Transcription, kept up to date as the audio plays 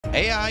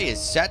AI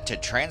is set to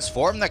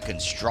transform the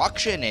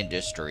construction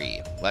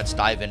industry. Let's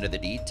dive into the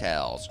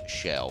details,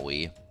 shall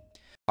we?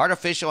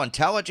 Artificial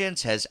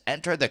intelligence has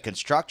entered the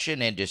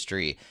construction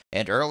industry,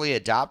 and early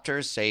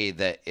adopters say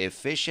that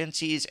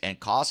efficiencies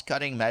and cost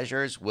cutting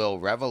measures will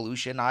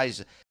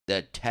revolutionize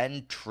the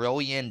 $10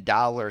 trillion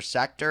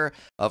sector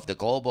of the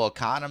global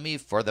economy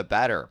for the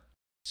better.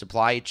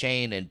 Supply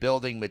chain and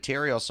building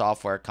material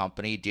software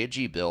company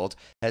DigiBuild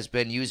has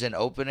been using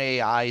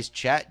OpenAI's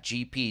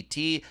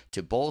ChatGPT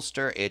to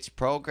bolster its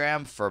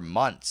program for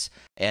months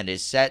and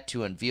is set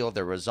to unveil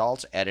the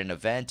results at an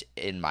event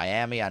in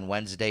Miami on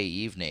Wednesday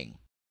evening.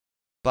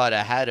 But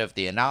ahead of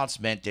the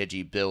announcement,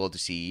 DigiBuild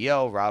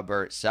CEO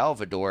Robert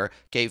Salvador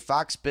gave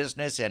Fox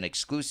Business an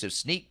exclusive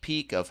sneak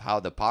peek of how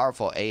the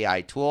powerful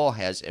AI tool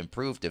has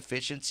improved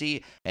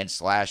efficiency and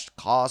slashed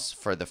costs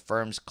for the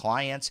firm's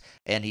clients,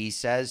 and he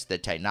says the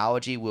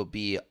technology will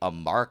be a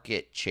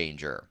market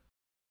changer.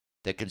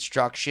 The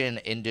construction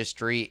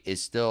industry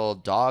is still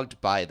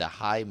dogged by the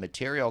high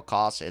material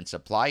costs and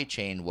supply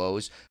chain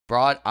woes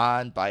brought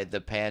on by the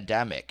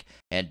pandemic,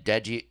 and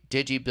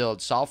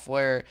DigiBuild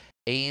software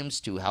aims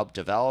to help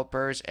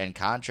developers and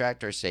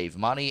contractors save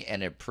money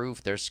and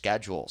improve their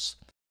schedules.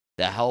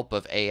 The help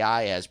of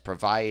AI has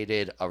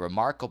provided a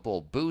remarkable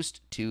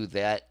boost to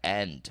that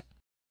end.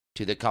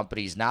 To the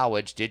company's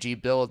knowledge,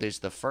 DigiBuild is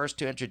the first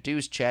to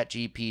introduce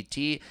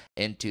ChatGPT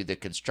into the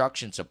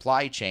construction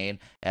supply chain,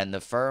 and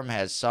the firm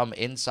has some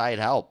inside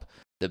help.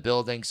 The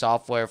building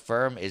software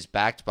firm is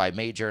backed by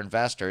major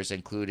investors,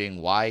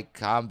 including Y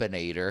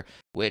Combinator,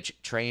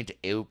 which trained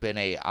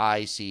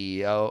OpenAI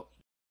CEO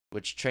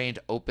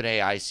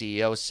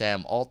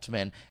Sam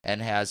Altman,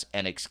 and has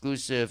an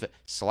exclusive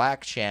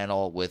Slack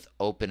channel with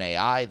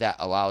OpenAI that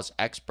allows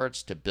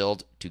experts to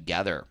build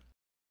together.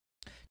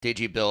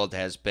 DigiBuild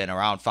has been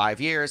around 5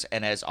 years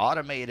and has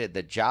automated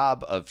the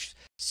job of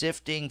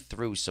sifting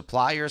through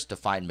suppliers to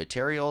find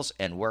materials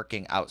and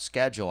working out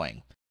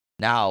scheduling.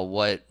 Now,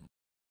 what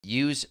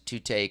used to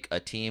take a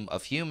team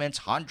of humans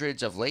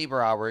hundreds of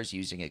labor hours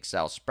using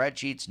Excel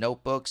spreadsheets,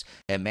 notebooks,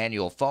 and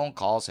manual phone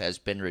calls has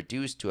been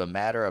reduced to a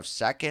matter of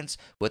seconds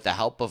with the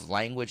help of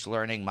language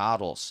learning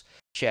models.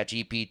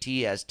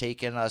 ChatGPT has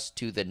taken us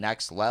to the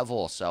next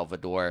level,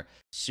 Salvador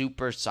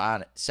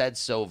supersonic.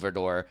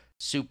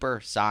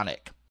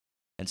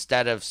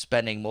 Instead of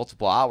spending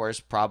multiple hours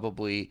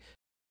probably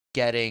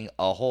getting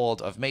a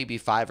hold of maybe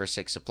 5 or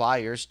 6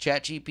 suppliers,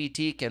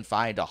 ChatGPT can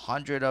find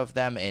 100 of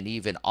them and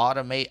even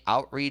automate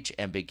outreach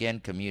and begin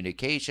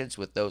communications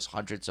with those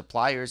 100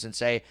 suppliers and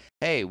say,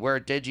 hey,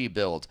 we're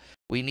DigiBuild.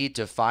 We need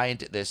to find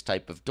this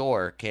type of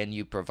door. Can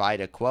you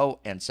provide a quote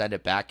and send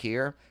it back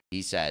here?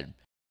 He said.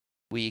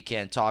 We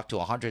can talk to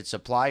 100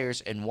 suppliers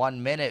in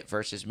 1 minute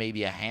versus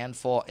maybe a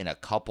handful in a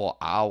couple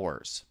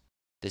hours.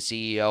 The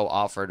CEO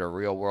offered a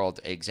real-world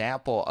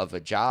example of a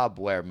job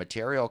where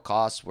material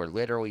costs were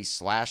literally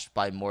slashed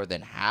by more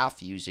than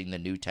half using the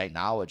new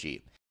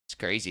technology. It's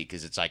crazy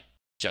because it's like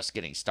just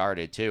getting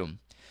started too.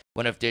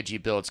 One of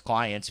DigiBuild's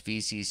clients,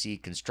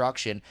 VCC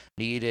Construction,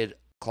 needed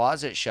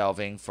closet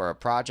shelving for a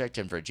project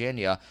in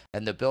Virginia,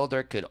 and the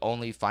builder could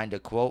only find a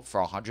quote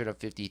for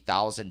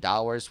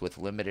 $150,000 with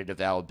limited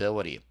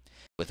availability.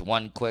 With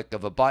one click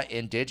of a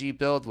button,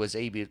 DigiBuild was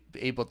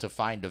able to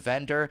find a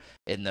vendor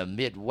in the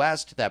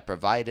Midwest that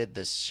provided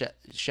the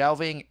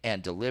shelving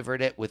and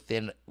delivered it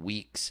within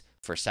weeks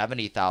for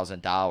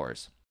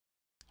 $70,000.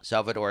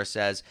 Salvador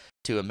says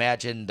to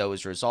imagine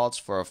those results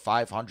for a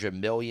 $500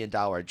 million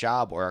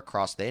job or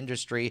across the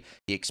industry,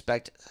 he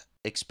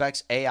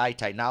expects AI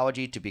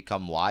technology to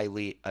become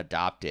widely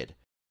adopted.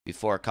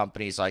 Before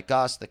companies like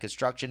us, the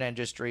construction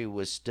industry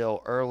was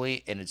still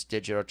early in its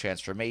digital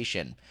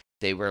transformation.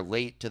 They were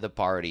late to the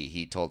party,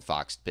 he told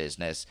Fox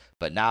Business,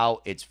 but now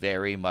it's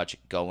very much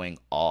going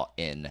all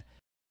in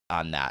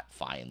on that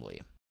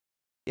finally.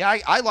 Yeah,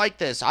 I like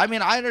this. I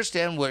mean, I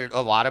understand what a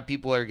lot of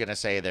people are going to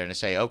say. They're going to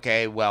say,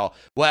 okay, well,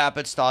 what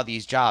happens to all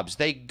these jobs?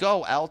 They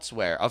go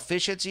elsewhere.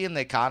 Efficiency in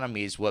the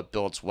economy is what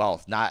builds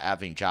wealth, not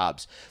having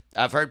jobs.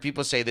 I've heard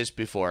people say this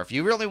before. If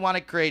you really want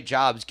to create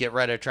jobs, get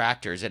rid of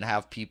tractors and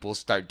have people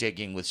start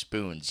digging with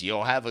spoons.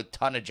 You'll have a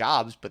ton of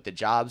jobs, but the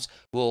jobs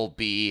will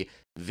be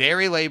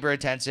very labor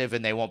intensive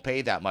and they won't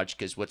pay that much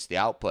because what's the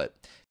output?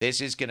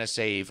 This is going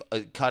to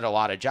cut a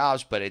lot of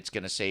jobs, but it's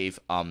going to save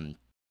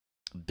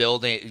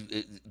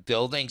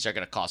buildings are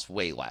going to cost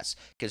way less.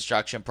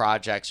 Construction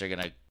projects are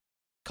going to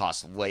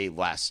cost way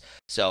less.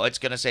 So it's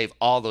going to save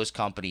all those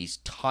companies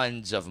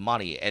tons of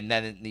money. And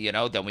then,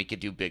 then we could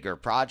do bigger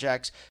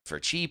projects for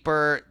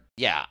cheaper.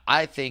 Yeah,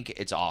 I think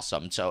it's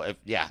awesome. So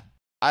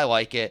I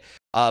like it.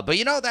 But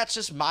that's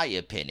just my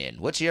opinion.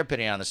 What's your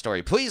opinion on the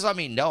story? Please let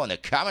me know in the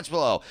comments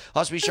below.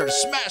 Also, be sure to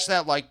smash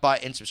that like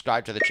button,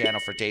 subscribe to the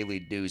channel for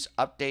daily news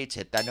updates,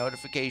 hit that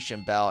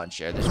notification bell, and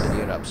share this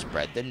video to help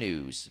spread the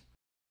news.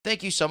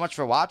 Thank you so much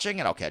for watching,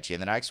 and I'll catch you in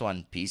the next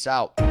one. Peace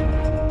out.